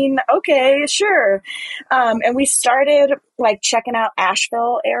 well, I mean, okay, sure. And we started like checking out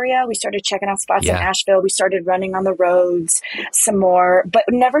Asheville area. We started checking out spots in Asheville. We started running on the roads some more, but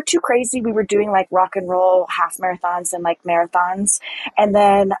never too crazy. We were doing like rock and roll half marathons and like marathons. And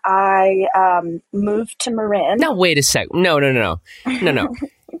then I moved to Marin. No, wait a sec. No.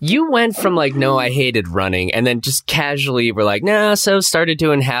 You went from like, no, I hated running, and then just casually were like, nah, so started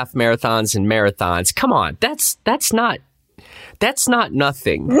doing half marathons and marathons. Come on, that's not That's not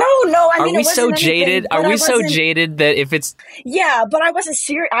nothing. No. I mean, are we so jaded? Are we so jaded that if it's... Yeah, but I wasn't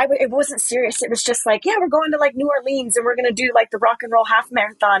serious. It wasn't serious. It was just like, yeah, we're going to like New Orleans and we're going to do like the rock and roll half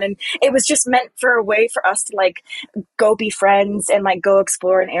marathon. And it was just meant for a way for us to like go be friends and like go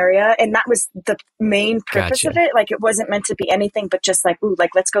explore an area. And that was the main purpose of it. Like, it wasn't meant to be anything but just like, ooh,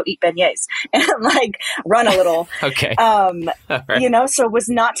 like, let's go eat beignets and like run a little. Okay. Right. You know, so it was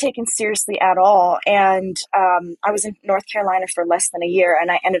not taken seriously at all. And I was in North Carolina for less than a year, and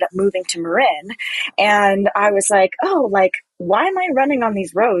I ended up moving to Marin. And I was like, oh, like, why am I running on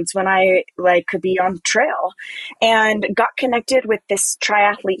these roads when I like could be on the trail? And got connected with this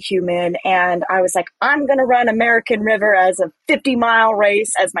triathlete human. And I was like, I'm going to run American River as a 50-mile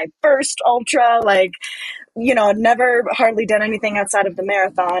race as my first ultra. Like, you know, never hardly done anything outside of the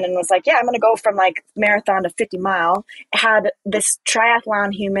marathon, and was like, yeah, I'm going to go from like marathon to 50-mile. Had this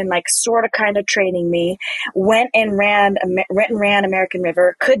triathlon human, like sort of kind of training me, went and ran American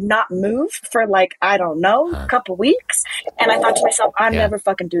River, could not move for like, I don't know, a couple weeks. And I thought to myself, I'm never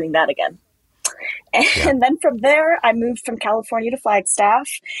fucking doing that again. And then from there, I moved from California to Flagstaff,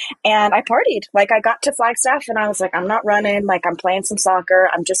 and I partied. Like, I got to Flagstaff and I was like, I'm not running. Like, I'm playing some soccer.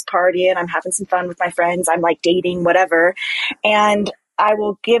 I'm just partying. I'm having some fun with my friends. I'm like dating, whatever. And I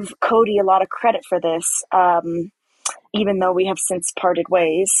will give Cody a lot of credit for this, even though we have since parted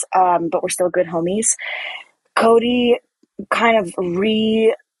ways, but we're still good homies. Cody kind of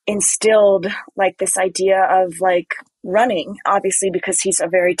instilled like this idea of like running, obviously, because he's a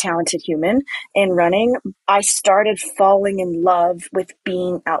very talented human in running. I started falling in love with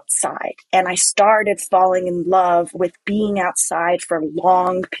being outside, and I started falling in love with being outside for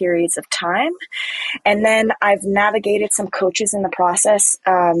long periods of time. And then I've navigated some coaches in the process.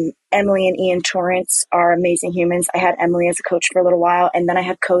 Emily and Ian Torrance are amazing humans. I had Emily as a coach for a little while, and then I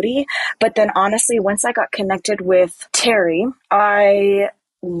had Cody. But then honestly, once I got connected with Terry, I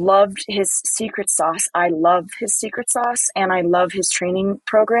loved his secret sauce. I love his secret sauce, and I love his training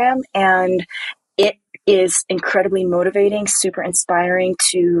program. And it is incredibly motivating, super inspiring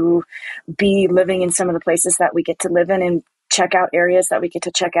to be living in some of the places that we get to live in and check out areas that we get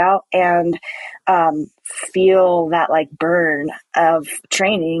to check out, and feel that like burn of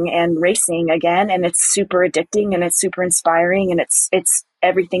training and racing again. And it's super addicting, and it's super inspiring, and it's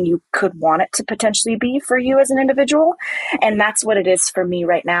everything you could want it to potentially be for you as an individual. And that's what it is for me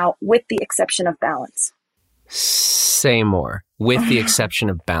right now, with the exception of balance. Say more. With the exception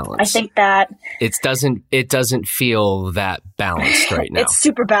of balance. I think that it doesn't feel that balanced right now. It's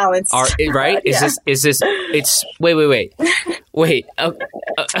super balanced. Right? Is this, it's, wait. I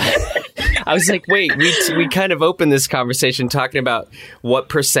was like, wait, we kind of opened this conversation talking about what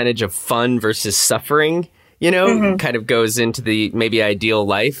percentage of fun versus suffering, kind of goes into the maybe ideal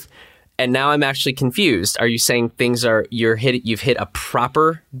life. And now I'm actually confused. Are you saying you've hit a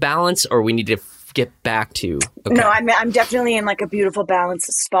proper balance, or we need to get back to? Okay. No, I'm definitely in like a beautiful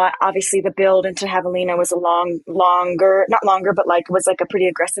balanced spot. Obviously the build into Javelina was not longer, but like was like a pretty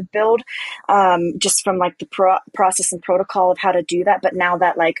aggressive build, just from like the process and protocol of how to do that. But now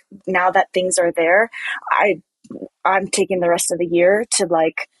that things are there, I'm taking the rest of the year to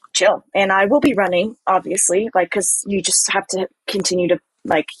like chill, and I will be running, obviously, like, cause you just have to continue to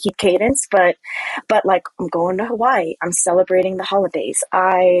like keep cadence, but like I'm going to Hawaii. I'm celebrating the holidays.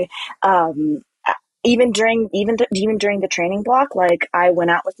 Even during the training block, like I went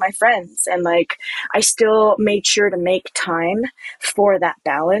out with my friends, and like I still made sure to make time for that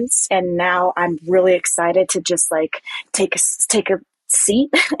balance. And now I'm really excited to just like take a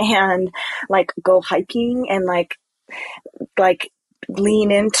seat and like go hiking and like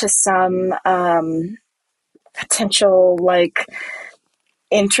lean into some potential like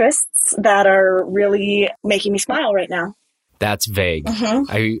interests that are really making me smile right now. That's vague.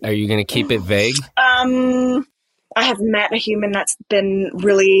 Mm-hmm. Are you going to keep it vague? I have met a human that's been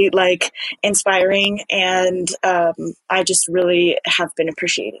really like inspiring, and I just really have been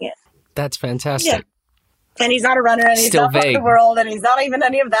appreciating it. That's fantastic. Yeah. And he's not a runner, and he's not from the world, and he's not even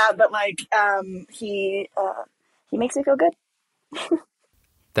any of that. But like, he makes me feel good.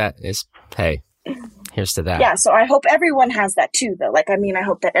 That is, hey, here's to that. Yeah, so I hope everyone has that too, though. Like, I mean, I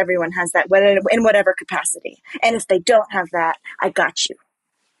hope that everyone has that in whatever capacity. And if they don't have that, I got you.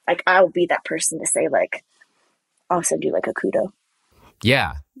 Like, I will be that person to say, like, I'll send you like a kudo.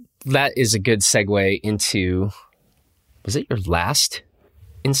 Yeah, that is a good segue into, was it your last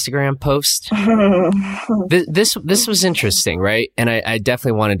Instagram post? This was interesting, right? And I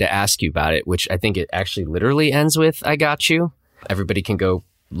definitely wanted to ask you about it, which I think it actually literally ends with, I got you. Everybody can go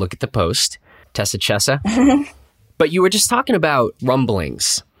look at the post. Tessa Chessa. But you were just talking about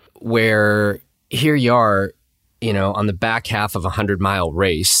rumblings, where here you are on the back half of a 100-mile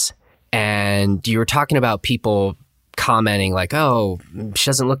race, and you were talking about people commenting like, oh, she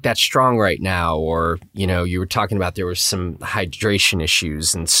doesn't look that strong right now. Or, you were talking about there was some hydration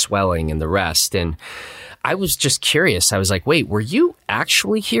issues and swelling and the rest. And I was just curious. I was like, wait, were you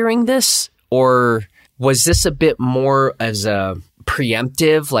actually hearing this? Or was this a bit more as a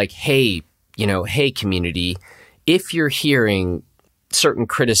preemptive, like, hey, hey, community, if you're hearing certain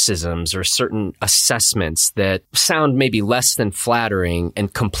criticisms or certain assessments that sound maybe less than flattering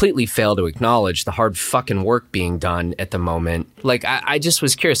and completely fail to acknowledge the hard fucking work being done at the moment. Like, I just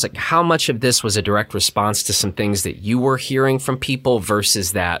was curious, like, how much of this was a direct response to some things that you were hearing from people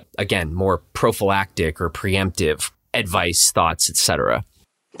versus that, again, more prophylactic or preemptive advice, thoughts, etc.?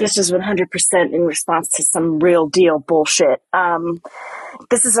 This is 100% in response to some real deal bullshit.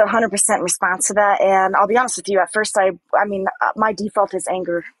 This is 100% response to that. And I'll be honest with you, at first, my default is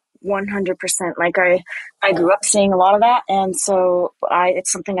anger. 100%. Like I grew up seeing a lot of that. And so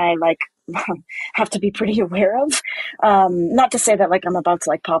it's something I have to be pretty aware of. Not to say that like I'm about to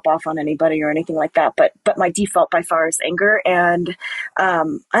like pop off on anybody or anything like that, but my default by far is anger. And I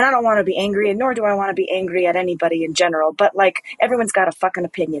don't want to be angry, and nor do I want to be angry at anybody in general, but like everyone's got a fucking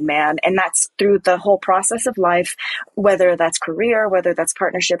opinion, man. And that's through the whole process of life, whether that's career, whether that's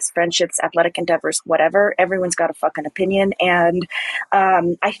partnerships, friendships, athletic endeavors, whatever, everyone's got a fucking opinion. And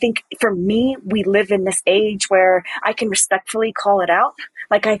I think for me, we live in this age where I can respectfully call it out.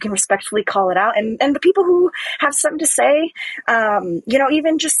 Like I can respectfully call it out. And the people who have something to say,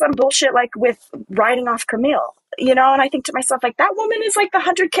 even just some bullshit like with riding off Camille, and I think to myself, like, that woman is like the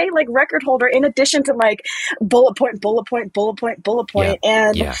 100K like record holder in addition to like bullet point.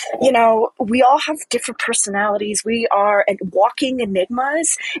 Yeah. And, we all have different personalities. We are walking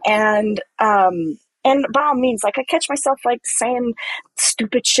enigmas. And by all means, like I catch myself like saying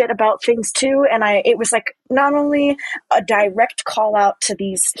stupid shit about things too. And it was like not only a direct call out to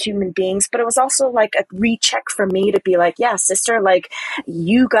these human beings, but it was also like a recheck for me to be like, yeah, sister, like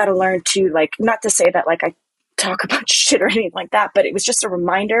you got to learn to like, not to say that like I talk about shit or anything like that, but it was just a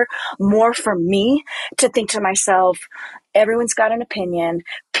reminder more for me to think to myself, everyone's got an opinion.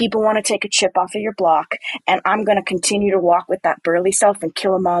 People want to take a chip off of your block, and I'm going to continue to walk with that burly self and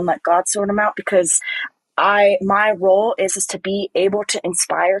kill them all and let God sort them out, because my role is to be able to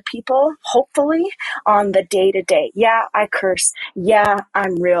inspire people, hopefully, on the day-to-day. Yeah, I curse. Yeah,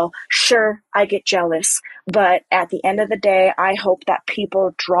 I'm real. Sure, I get jealous. But at the end of the day, I hope that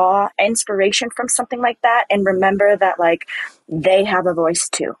people draw inspiration from something like that and remember that, like, they have a voice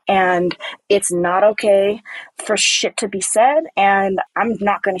too. And it's not okay for shit to be said. And I'm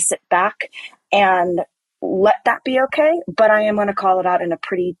not going to sit back and let that be okay, but I am going to call it out in a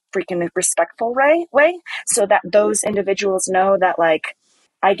pretty freaking respectful way so that those individuals know that, like,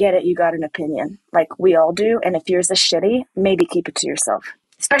 I get it, you got an opinion, like we all do, and if yours is shitty, maybe keep it to yourself.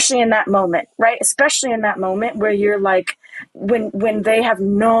 Especially in that moment, right? Especially in that moment where you're like, when they have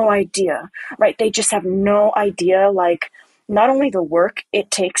no idea, right? They just have no idea, like, not only the work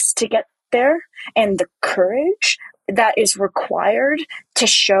it takes to get there and the courage that is required to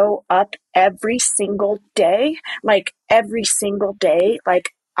show up every single day, like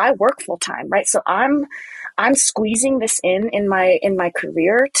I work full time, right? So I'm squeezing this in my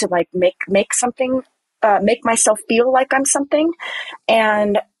career to like make something, make myself feel like I'm something.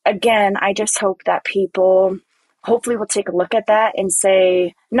 And again, I just hope that people hopefully will take a look at that and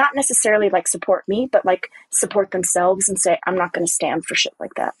say, not necessarily like support me, but like support themselves and say, I'm not going to stand for shit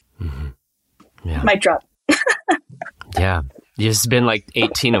like that. Mm-hmm. Yeah. Mic drop. Yeah. There's been like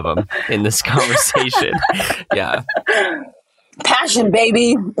 18 of them in this conversation. Yeah. Passion,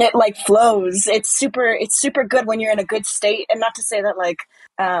 baby. It like flows. It's super good when you're in a good state. And not to say that like,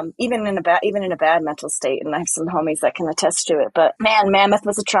 even in a bad mental state, and I have some homies that can attest to it, but man, Mammoth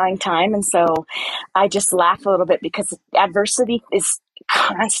was a trying time. And so I just laugh a little bit because adversity is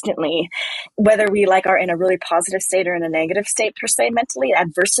constantly, whether we like are in a really positive state or in a negative state per se mentally,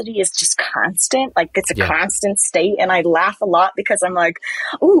 adversity is just constant. Like it's a constant state. And I laugh a lot because I'm like,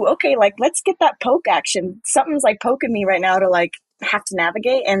 ooh, okay, like let's get that poke action. Something's like poking me right now to like have to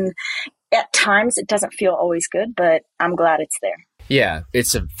navigate. And at times it doesn't feel always good, but I'm glad it's there. Yeah,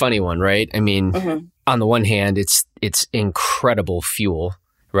 it's a funny one, right? I mean, on the one hand, it's incredible fuel,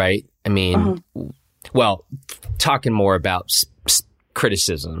 right? I mean, well, talking more about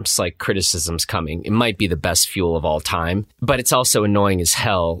criticisms, like criticisms coming, it might be the best fuel of all time, but it's also annoying as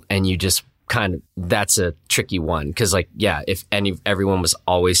hell. And you just kind of, that's a tricky one. Because like, yeah, if everyone was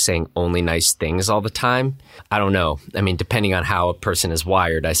always saying only nice things all the time, I don't know. I mean, depending on how a person is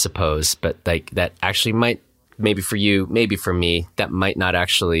wired, I suppose, but like that actually might, maybe for you, maybe for me, that might not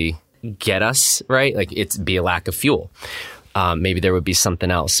actually get us, right? Like it'd be a lack of fuel. Maybe there would be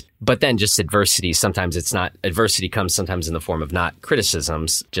something else. But then just adversity. Sometimes it's not, adversity comes sometimes in the form of not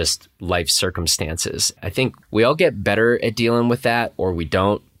criticisms, just life circumstances. I think we all get better at dealing with that, or we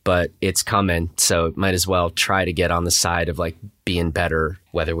don't, but it's coming. So might as well try to get on the side of like being better,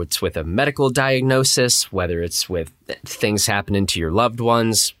 whether it's with a medical diagnosis, whether it's with things happening to your loved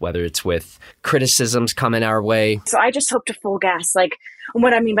ones, whether it's with criticisms coming our way. So I just hope to full gas. Like,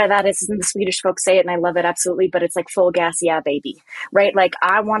 what I mean by that is the Swedish folks say it, and I love it absolutely, but it's like full gas, yeah, baby, right? Like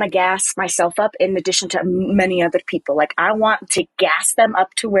I want to gas myself up in addition to many other people. Like I want to gas them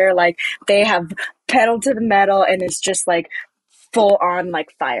up to where like they have pedal to the metal and it's just like full on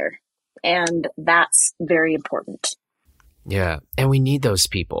like fire. And that's very important. Yeah. And we need those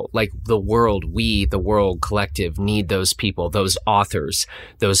people. Like the world collective need those people, those authors,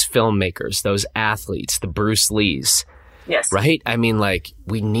 those filmmakers, those athletes, the Bruce Lees. Yes. Right? I mean, like,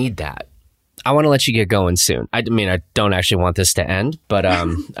 we need that. I want to let you get going soon. I mean, I don't actually want this to end, but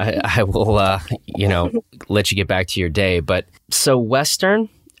I will, let you get back to your day. But so Western,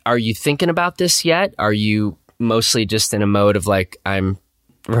 are you thinking about this yet? Are you mostly just in a mode of like, I'm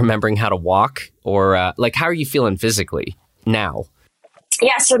remembering how to walk? Or like, how are you feeling physically now?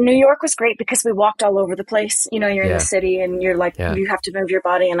 Yeah, so New York was great because we walked all over the place. You know, you're in the city and you're like, you have to move your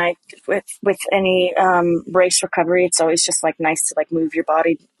body. And with any race recovery, it's always just like nice to like move your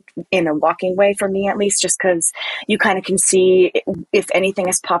body in a walking way for me, at least, just because you kind of can see if anything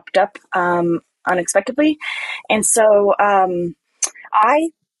has popped up unexpectedly. And so I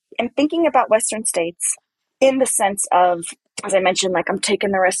am thinking about Western States in the sense of, as I mentioned, like I'm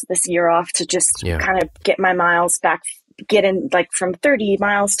taking the rest of this year off to just kind of get my miles back, get in like from 30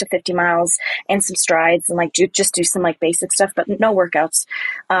 miles to 50 miles and some strides and like just do some like basic stuff, but no workouts,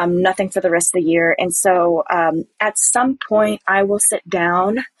 nothing for the rest of the year. And so at some point I will sit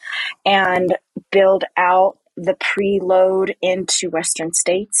down and build out the preload into Western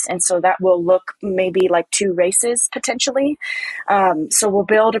States. And so that will look maybe like 2 races potentially. So we'll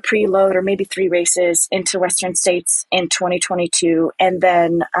build a preload or maybe 3 races into Western States in 2022. And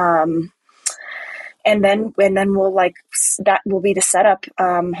then we'll like, that will be the setup,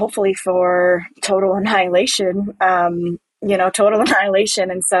 hopefully for total annihilation, total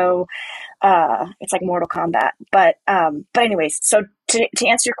annihilation. And so, it's like Mortal Kombat, but anyways, so to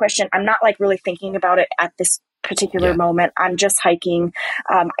answer your question, I'm not like really thinking about it at this particular moment. I'm just hiking.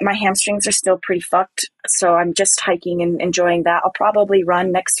 My hamstrings are still pretty fucked. So I'm just hiking and enjoying that. I'll probably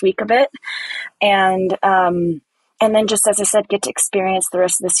run next week a bit. And then just, as I said, get to experience the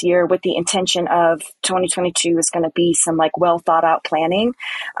rest of this year with the intention of 2022 is going to be some like well thought out planning.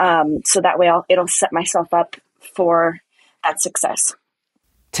 So that way it'll set myself up for that success.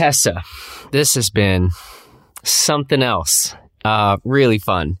 Tessa, this has been something else. Really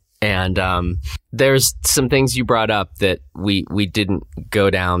fun. And there's some things you brought up that we didn't go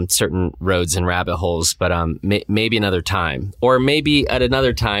down certain roads and rabbit holes, but maybe another time. Or maybe at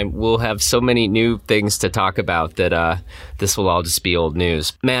another time, we'll have so many new things to talk about that this will all just be old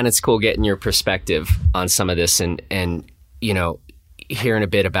news. Man, it's cool getting your perspective on some of this and hearing a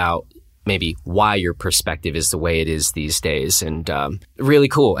bit about maybe why your perspective is the way it is these days. And really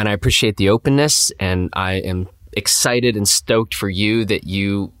cool. And I appreciate the openness, and I am excited and stoked for you that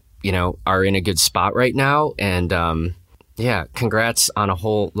you are in a good spot right now. And congrats on a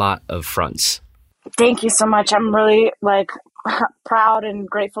whole lot of fronts. Thank you so much. I'm really like proud and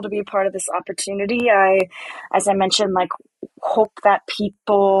grateful to be a part of this opportunity. As I mentioned, like hope that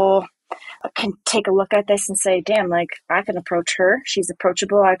people can take a look at this and say, damn, like I can approach her. She's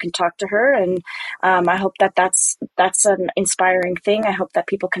approachable. I can talk to her. And I hope that that's an inspiring thing. I hope that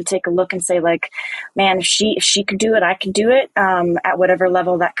people can take a look and say like, man, if she could do it, I can do it at whatever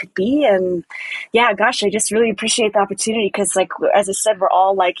level that could be. And yeah, gosh, I just really appreciate the opportunity because like, as I said, we're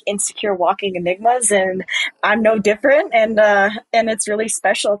all like insecure walking enigmas and I'm no different. And it's really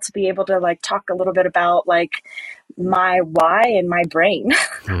special to be able to like talk a little bit about like my why and my brain.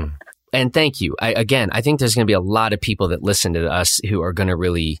 And thank you. I think there's going to be a lot of people that listen to us who are going to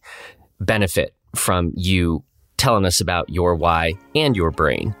really benefit from you telling us about your why and your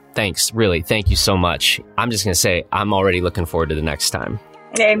brain. Thanks. Really. Thank you so much. I'm just going to say I'm already looking forward to the next time.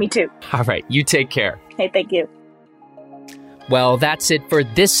 Yeah, me too. All right. You take care. Hey, thank you. Well, that's it for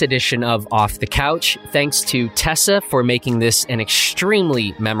this edition of Off the Couch. Thanks to Tessa for making this an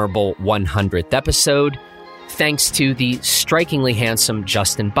extremely memorable 100th episode. Thanks to the strikingly handsome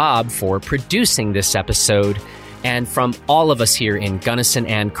Justin Bob for producing this episode. And from all of us here in Gunnison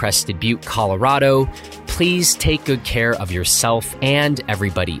and Crested Butte, Colorado, please take good care of yourself and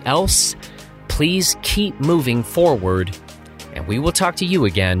everybody else. Please keep moving forward, and we will talk to you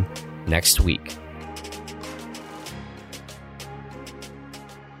again next week.